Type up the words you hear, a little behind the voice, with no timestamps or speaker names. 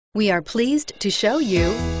We are pleased to show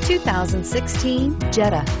you 2016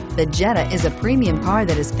 Jetta. The Jetta is a premium car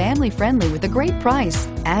that is family-friendly with a great price,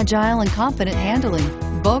 agile and confident handling.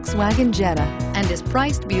 Volkswagen Jetta, and is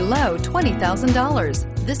priced below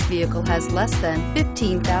 $20,000. This vehicle has less than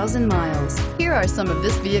 15,000 miles. Here are some of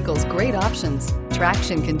this vehicle's great options: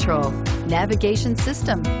 traction control, navigation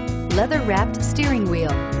system, leather-wrapped steering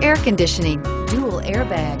wheel, air conditioning, dual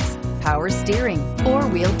airbags, power steering,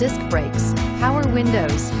 four-wheel disc brakes, power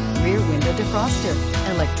windows, rear window defroster,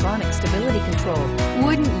 electronic stability control.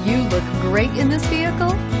 Wouldn't you look great in this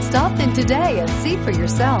vehicle? Stop in today and see for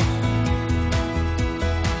yourself.